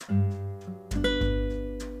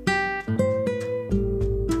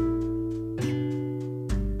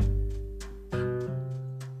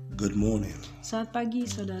Selamat pagi,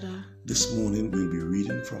 saudara. This morning we'll be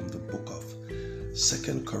reading from the book of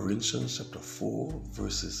 2 Corinthians chapter 4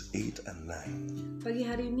 verses 8 and 9. Pagi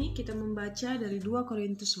hari ini kita membaca dari 2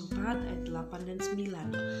 Korintus 4 ayat 8 dan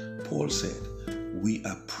 9. Paul said, "We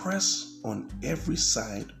are pressed on every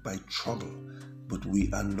side by trouble, but we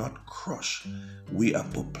are not crushed. We are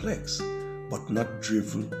perplexed, but not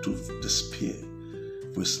driven to despair."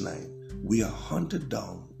 Verse 9, "We are hunted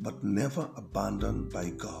down, but never abandoned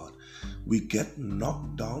by God. We get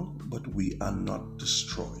knocked down, but we are not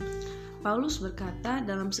destroyed." Paulus berkata,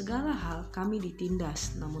 dalam segala hal kami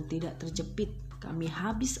ditindas, namun tidak terjepit. Kami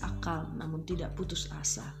habis akal, namun tidak putus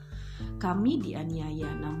asa. Kami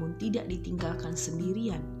dianiaya, namun tidak ditinggalkan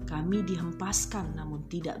sendirian. Kami dihempaskan, namun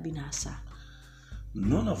tidak binasa.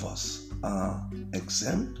 None of us are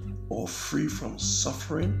exempt or free from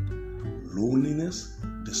suffering, loneliness,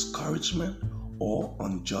 discouragement, or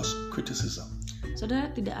unjust criticism. Saudara,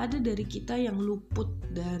 tidak ada dari kita yang luput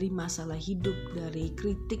dari masalah hidup, dari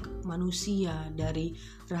kritik manusia, dari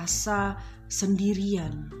rasa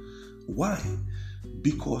sendirian. Why?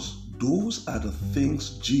 Because those are the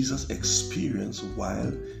things Jesus experienced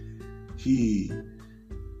while he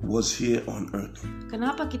was here on earth.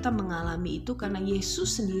 Kenapa kita mengalami itu? Karena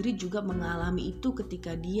Yesus sendiri juga mengalami itu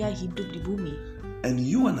ketika dia hidup di bumi. And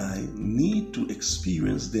you and I need to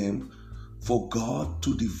experience them for God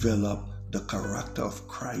to develop the character of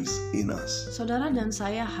Christ in us. Saudara dan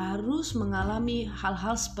saya harus mengalami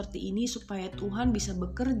hal-hal seperti ini supaya Tuhan bisa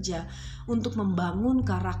bekerja untuk membangun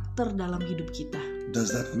karakter dalam hidup kita.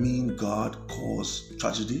 Does that mean God caused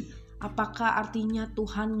tragedy? Apakah artinya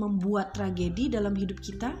Tuhan membuat tragedi dalam hidup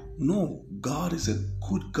kita? No, God is a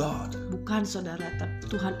good God. Bukan, saudara.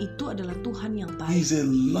 Tuhan itu adalah Tuhan yang baik. He's a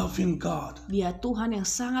loving God. Dia Tuhan yang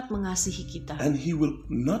sangat mengasihi kita. And He will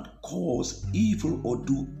not cause evil or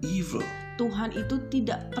do evil. Tuhan itu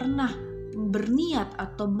tidak pernah berniat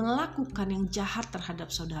atau melakukan yang jahat terhadap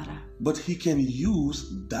saudara. But He can use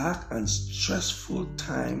dark and stressful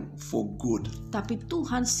time for good. Tapi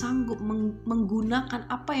Tuhan sanggup menggunakan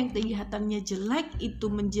apa yang kelihatannya jelek itu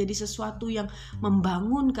menjadi sesuatu yang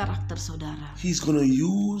membangun karakter saudara. He's gonna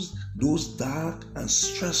use those dark and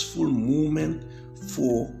stressful moments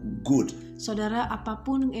for good. Saudara,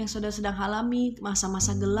 apapun yang saudara sedang alami,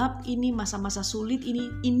 masa-masa gelap ini, masa-masa sulit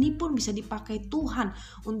ini pun bisa dipakai Tuhan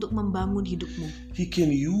untuk membangun hidupmu. He can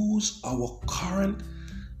use our current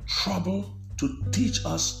trouble to teach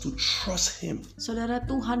us to trust Him. Saudara,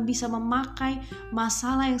 Tuhan bisa memakai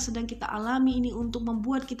masalah yang sedang kita alami ini untuk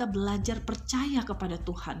membuat kita belajar percaya kepada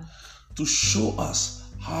Tuhan. To show us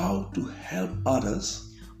how to help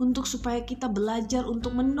others. Untuk supaya kita belajar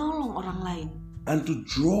untuk menolong orang lain. And to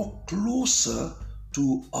draw closer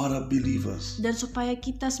to other believers. Dan supaya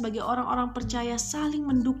kita sebagai orang-orang percaya saling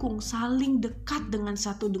mendukung, saling dekat dengan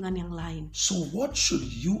satu dengan yang lain. So what should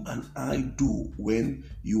you and I do when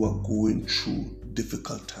you are going through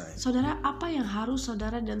difficult times? Saudara, apa yang harus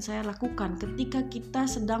saudara dan saya lakukan ketika kita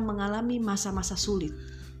sedang mengalami masa-masa sulit?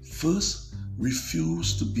 First,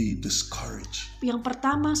 refuse to be discouraged. Yang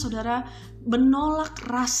pertama, saudara, menolak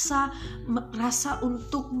rasa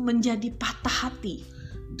untuk menjadi patah hati.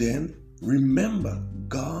 Then remember,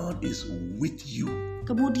 God is with you.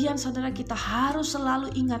 Kemudian saudara, kita harus selalu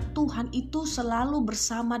ingat Tuhan itu selalu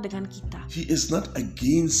bersama dengan kita. He is not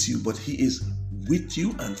against you, but He is with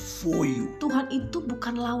you and for you. Tuhan itu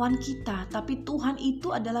bukan lawan kita, tapi Tuhan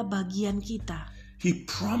itu adalah bagian kita. He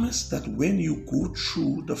promised that when you go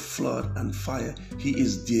through the flood and fire, He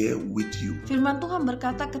is there with you. Firman Tuhan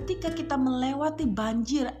berkata, ketika kita melewati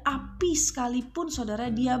banjir, api sekalipun,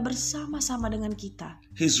 saudara, Dia bersama-sama dengan kita.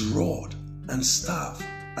 His rod and staff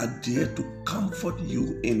are there to comfort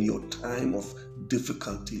you in your time of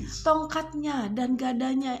difficulties. Tongkatnya dan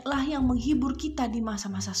gadanya lah yang menghibur kita di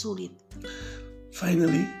masa-masa sulit.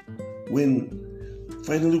 Finally,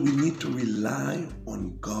 we need to rely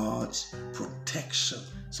on God's protection.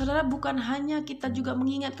 Saudara, bukan hanya kita juga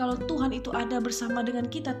mengingat kalau Tuhan itu ada bersama dengan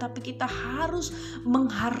kita, tapi kita harus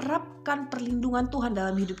mengharapkan perlindungan Tuhan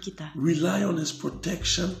dalam hidup kita. Rely on His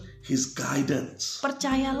protection, His guidance.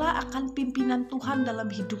 Percayalah akan pimpinan Tuhan dalam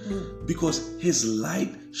hidupmu. Because His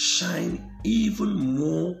light shine even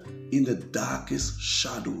more in the darkest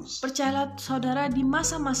shadows. Percayalah saudara, di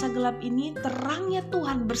masa-masa gelap ini terangnya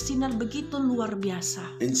Tuhan bersinar begitu luar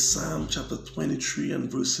biasa. In Psalm chapter 23 and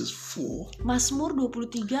verses 4, Mazmur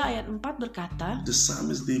 23 ayat 4 berkata, the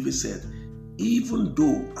psalmist David said, "Even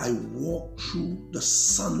though I walk through the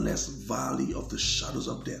sunless valley of the shadows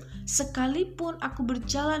of death." Sekalipun aku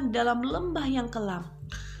berjalan dalam lembah yang kelam.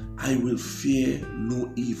 I will fear no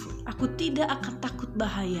evil, Aku tidak akan takut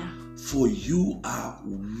bahaya, for you are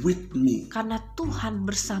with me karena Tuhan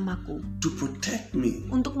bersamaku to protect me,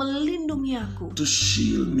 untuk melindungi aku, to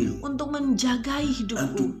shield me, untuk menjagai and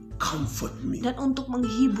hidupku, to comfort me. dan untuk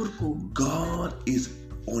menghiburku. God is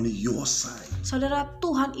on your side Saudara,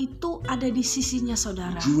 Tuhan itu ada di sisinya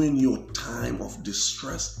saudara. during your time of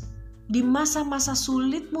distress, Di masa-masa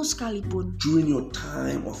sulitmu sekalipun, during your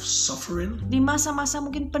time of suffering, di masa-masa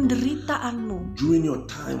mungkin penderitaanmu, during your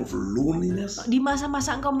time of loneliness, di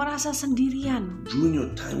masa-masa engkau merasa sendirian, during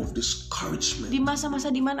your time of di discouragement.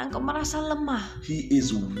 masa-masa di mana engkau merasa lemah, He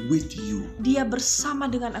is with you Dia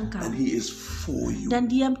bersama dengan engkau. and He is for you.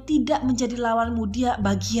 Dan Dia tidak menjadi lawanmu, Dia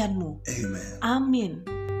bagianmu. Amen. Amin.